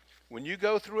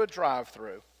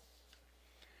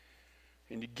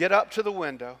 and you get up to the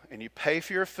window and you pay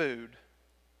for your food,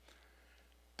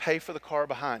 pay for the car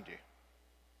behind you.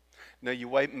 Now, you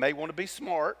may want to be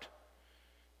smart.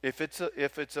 If it's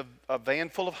a van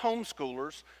full of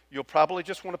homeschoolers, you'll probably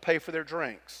just want to pay for their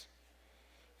drinks.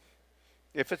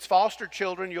 If it's foster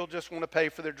children, you'll just want to pay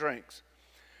for their drinks.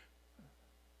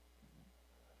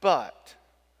 But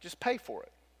Just pay for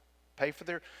it.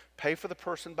 Pay for the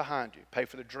person behind you. Pay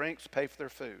for their drinks, pay for their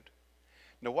food.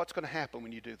 Now, what's going to happen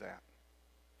when you do that?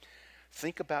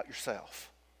 Think about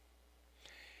yourself.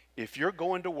 If you're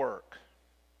going to work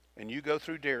and you go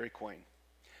through Dairy Queen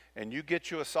and you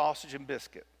get you a sausage and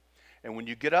biscuit, and when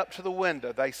you get up to the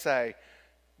window, they say,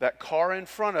 that car in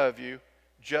front of you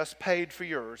just paid for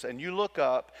yours, and you look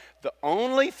up, the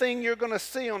only thing you're going to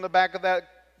see on the back of that,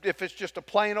 if it's just a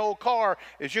plain old car,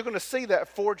 is you're going to see that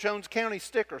Fort Jones County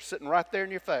sticker sitting right there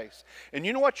in your face. And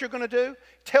you know what you're going to do?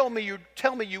 Tell me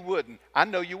you wouldn't. I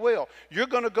know you will. You're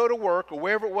going to go to work or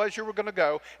wherever it was you were going to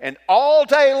go, and all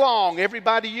day long,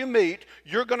 everybody you meet,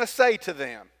 you're going to say to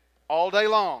them, all day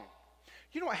long.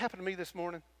 You know what happened to me this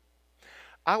morning?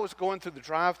 I was going through the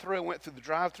drive-thru. I went through the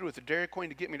drive-thru with the Dairy Queen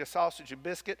to get me the sausage and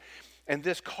biscuit. And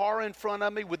this car in front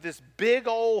of me with this big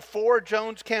old Fort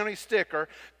Jones County sticker,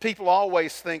 people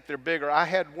always think they're bigger. I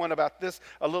had one about this,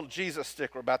 a little Jesus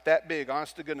sticker about that big,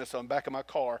 honest to goodness, on the back of my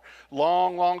car.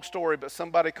 Long, long story, but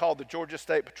somebody called the Georgia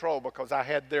State Patrol because I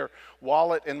had their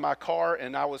wallet in my car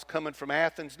and I was coming from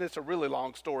Athens. And it's a really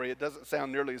long story. It doesn't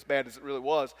sound nearly as bad as it really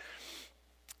was.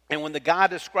 And when the guy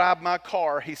described my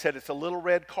car, he said it's a little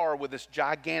red car with this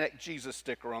gigantic Jesus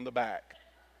sticker on the back.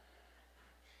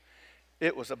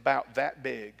 It was about that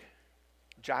big,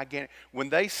 gigantic. When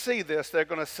they see this, they're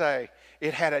going to say,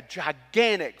 it had a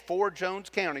gigantic Fort Jones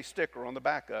County sticker on the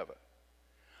back of it.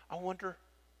 I wonder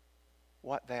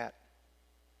what that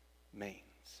means.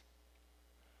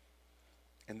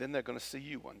 And then they're going to see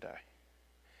you one day.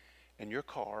 And your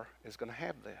car is going to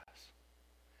have this.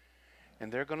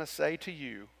 And they're going to say to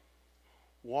you,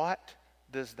 what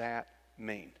does that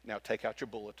mean? Now take out your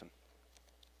bulletin.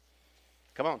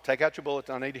 Come on, take out your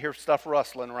bulletin. I need to hear stuff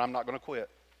rustling or I'm not going to quit.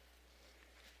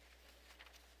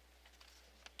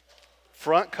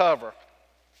 Front cover.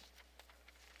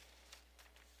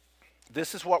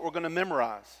 This is what we're going to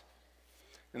memorize.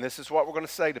 And this is what we're going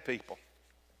to say to people.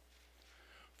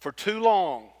 For too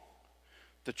long,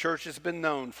 the church has been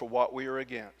known for what we are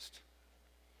against.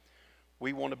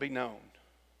 We want to be known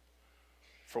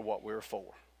for what we're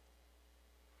for.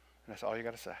 And that's all you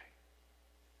got to say.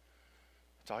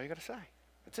 That's all you got to say.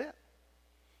 That's it.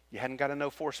 You hadn't got to know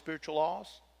 4 spiritual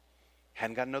laws.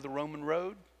 Hadn't got to know the Roman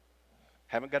road.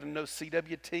 Haven't got to know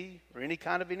CWT or any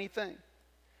kind of anything.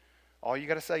 All you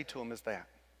got to say to them is that.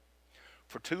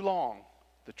 For too long,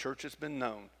 the church has been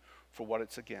known for what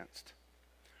it's against.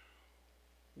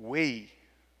 We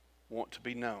want to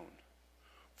be known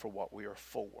for what we are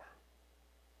for.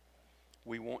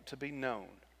 We want to be known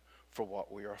for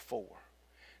what we are for.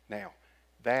 Now,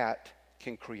 that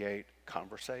can create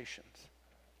conversations.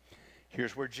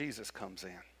 Here's where Jesus comes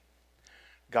in.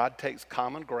 God takes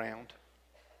common ground,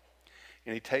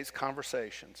 and he takes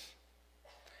conversations,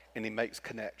 and he makes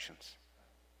connections.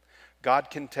 God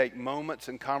can take moments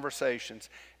and conversations,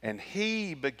 and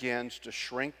he begins to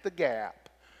shrink the gap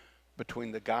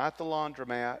between the guy at the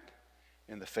laundromat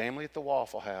and the family at the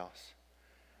Waffle House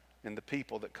and the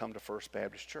people that come to First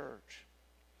Baptist Church.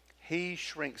 He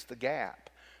shrinks the gap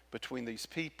between these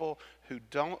people who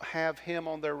don't have him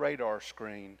on their radar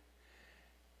screen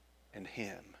and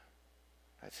him.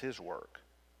 That's his work.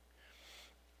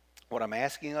 What I'm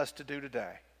asking us to do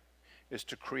today is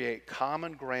to create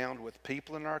common ground with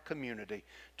people in our community,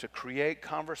 to create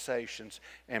conversations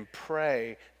and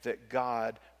pray that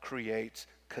God creates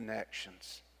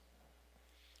connections.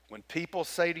 When people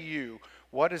say to you,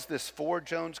 what is this Fort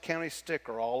Jones County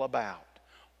sticker all about?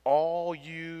 All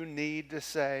you need to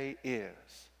say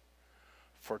is,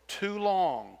 for too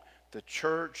long, the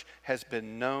church has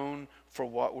been known for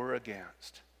what we're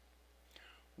against.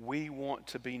 We want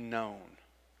to be known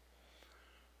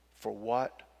for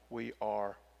what we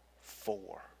are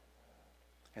for.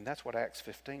 And that's what Acts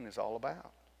 15 is all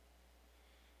about.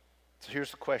 So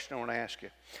here's the question I want to ask you.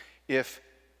 If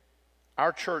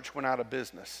our church went out of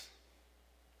business,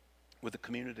 would the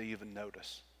community even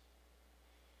notice?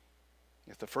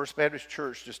 If the First Baptist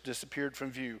Church just disappeared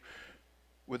from view,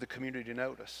 would the community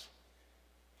notice?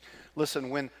 Listen,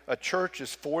 when a church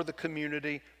is for the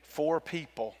community, for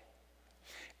people,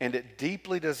 and it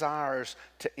deeply desires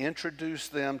to introduce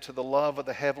them to the love of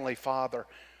the Heavenly Father,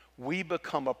 we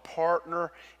become a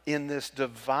partner in this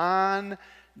divine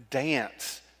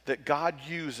dance that God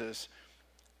uses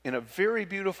in a very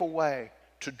beautiful way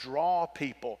to draw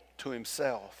people to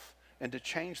himself and to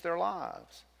change their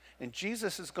lives. And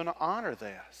Jesus is going to honor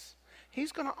this.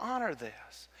 He's going to honor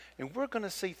this. And we're going to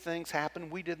see things happen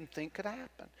we didn't think could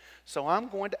happen. So I'm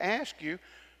going to ask you,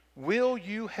 will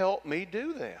you help me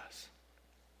do this?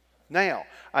 Now,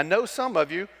 I know some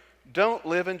of you don't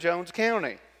live in Jones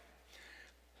County.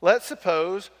 Let's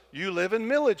suppose you live in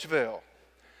Milledgeville.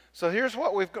 So here's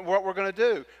what we're going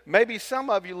to do. Maybe some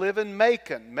of you live in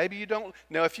Macon. Maybe you don't.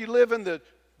 Now, if you live in the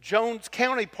Jones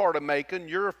County part of Macon,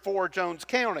 you're for Jones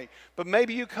County. But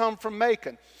maybe you come from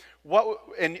Macon.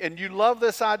 And you love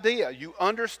this idea. You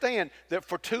understand that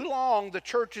for too long the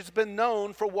church has been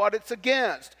known for what it's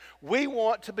against. We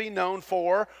want to be known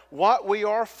for what we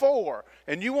are for.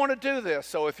 And you want to do this.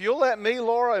 So if you'll let me,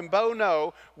 Laura, and Bo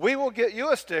know, we will get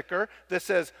you a sticker that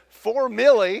says "For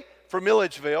Millie," for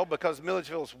Milledgeville, because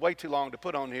Milledgeville is way too long to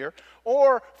put on here,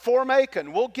 or for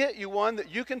Macon. We'll get you one that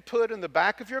you can put in the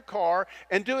back of your car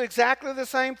and do exactly the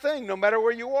same thing, no matter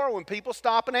where you are. When people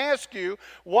stop and ask you,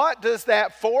 what does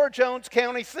that "for Jones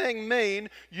County" thing mean?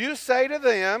 You say to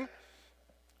them,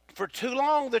 for too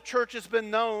long the church has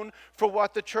been known for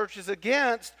what the church is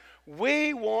against.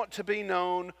 We want to be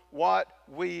known what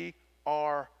we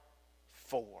are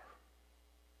for.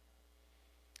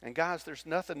 And guys, there's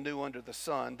nothing new under the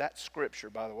sun. That's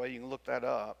scripture, by the way. You can look that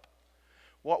up.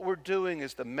 What we're doing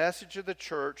is the message of the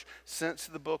church since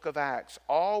the book of Acts.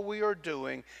 All we are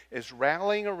doing is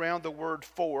rallying around the word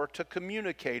 "for" to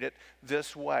communicate it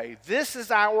this way. This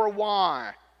is our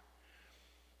why.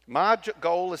 My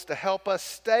goal is to help us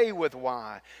stay with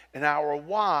why. And our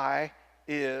why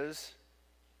is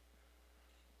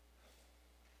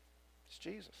it's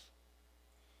Jesus.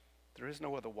 There is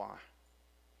no other why.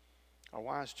 Our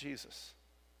why is Jesus.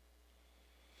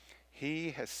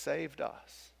 He has saved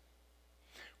us.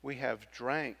 We have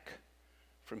drank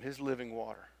from his living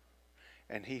water,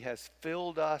 and he has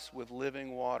filled us with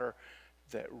living water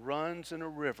that runs in a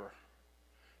river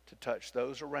to touch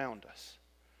those around us,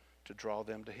 to draw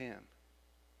them to him.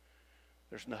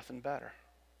 There's nothing better.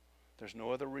 There's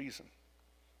no other reason.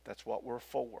 That's what we're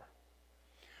for.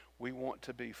 We want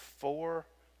to be for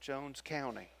Jones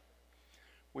County.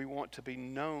 We want to be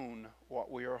known what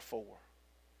we are for.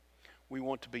 We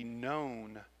want to be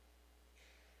known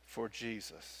for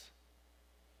Jesus,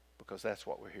 because that's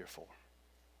what we're here for.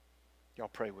 Y'all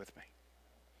pray with me.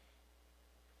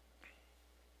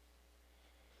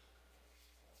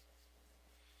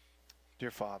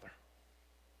 Dear Father,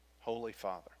 Holy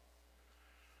Father,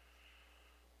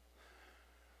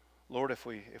 Lord, if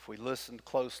we listen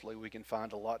closely, we can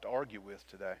find a lot to argue with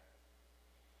today.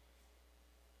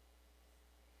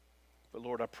 But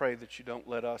Lord, I pray that you don't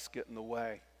let us get in the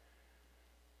way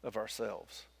of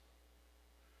ourselves.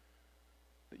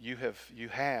 That you have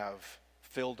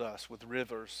filled us with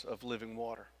rivers of living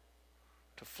water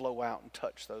to flow out and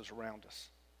touch those around us,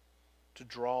 to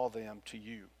draw them to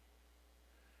you.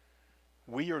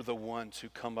 We are the ones who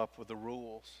come up with the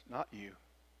rules, not you.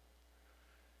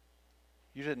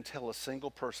 You didn't tell a single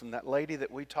person. That lady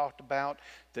that we talked about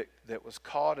that was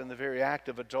caught in the very act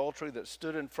of adultery, that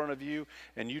stood in front of you,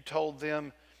 and you told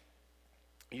them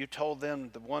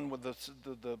the one with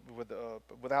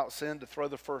without sin to throw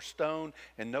the first stone,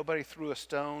 and nobody threw a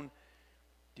stone.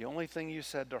 The only thing you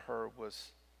said to her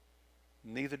was,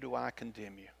 "Neither do I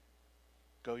condemn you.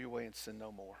 Go your way and sin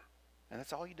no more." And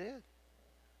that's all you did.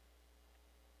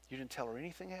 You didn't tell her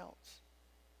anything else.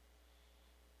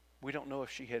 We don't know if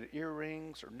she had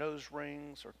earrings or nose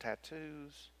rings or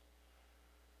tattoos.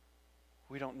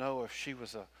 We don't know if she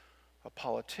was a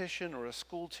politician or a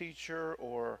school teacher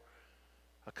or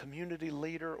a community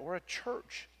leader or a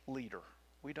church leader.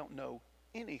 We don't know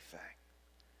anything,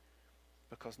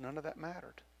 because none of that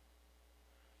mattered.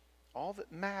 All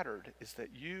that mattered is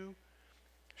that you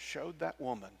showed that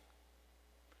woman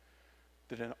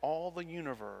that in all the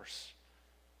universe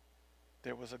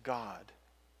there was a God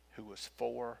who was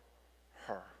for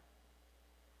her.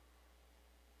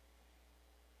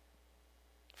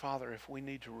 Father, if we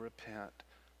need to repent,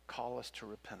 call us to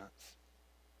repentance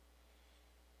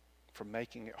for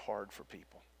making it hard for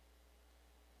people.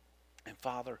 And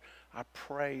Father, I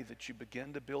pray that you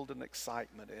begin to build an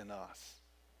excitement in us,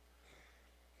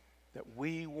 that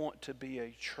we want to be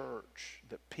a church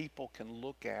that people can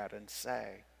look at and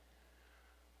say,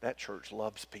 that church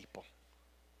loves people.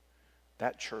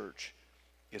 That church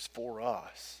is for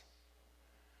us.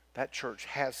 That church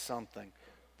has something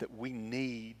that we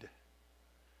need,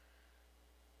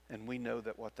 and we know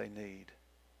that what they need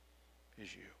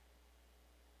is you.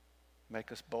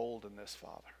 Make us bold in this,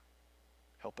 Father.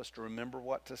 Help us to remember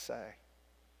what to say.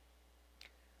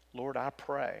 Lord, I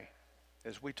pray,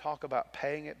 as we talk about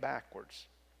paying it backwards,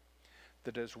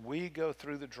 that as we go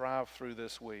through the drive-through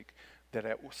this week, that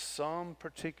at some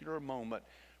particular moment,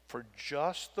 for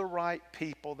just the right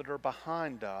people that are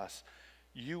behind us,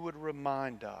 you would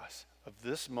remind us of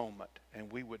this moment,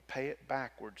 and we would pay it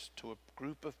backwards to a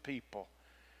group of people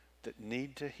that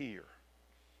need to hear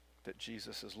that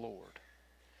Jesus is Lord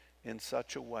in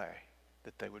such a way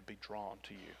that they would be drawn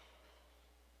to you.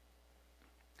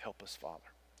 Help us, Father.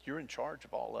 You're in charge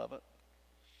of all of it,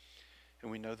 and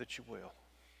we know that you will,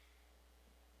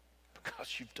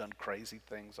 because you've done crazy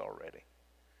things already.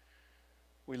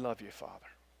 We love you, Father,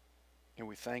 and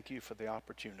we thank you for the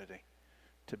opportunity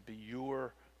to be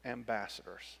your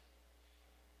ambassadors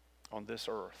on this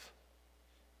earth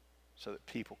so that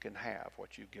people can have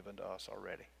what you've given to us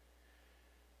already.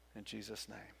 In Jesus'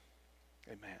 name,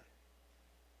 amen.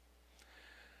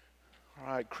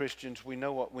 All right, Christians, we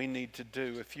know what we need to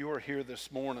do. If you are here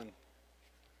this morning,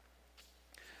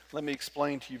 let me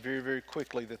explain to you very, very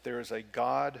quickly that there is a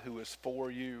God who is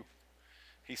for you.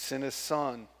 He sent his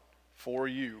Son for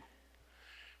you.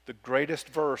 The greatest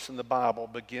verse in the Bible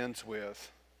begins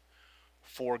with,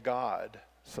 "For God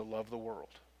so loved the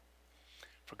world."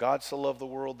 For God so loved the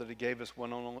world that he gave his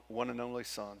one and only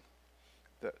Son,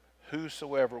 that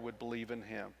whosoever would believe in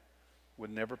him would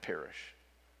never perish,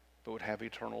 but would have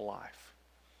eternal life.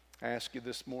 I ask you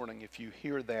this morning, if you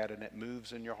hear that and it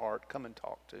moves in your heart, come and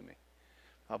talk to me.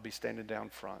 I'll be standing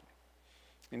down front.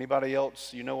 Anybody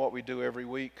else, you know what we do every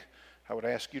week. I would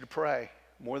ask you to pray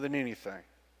more than anything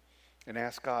and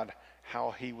ask God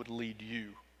how he would lead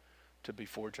you to be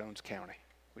for Jones County.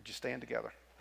 Would you stand together?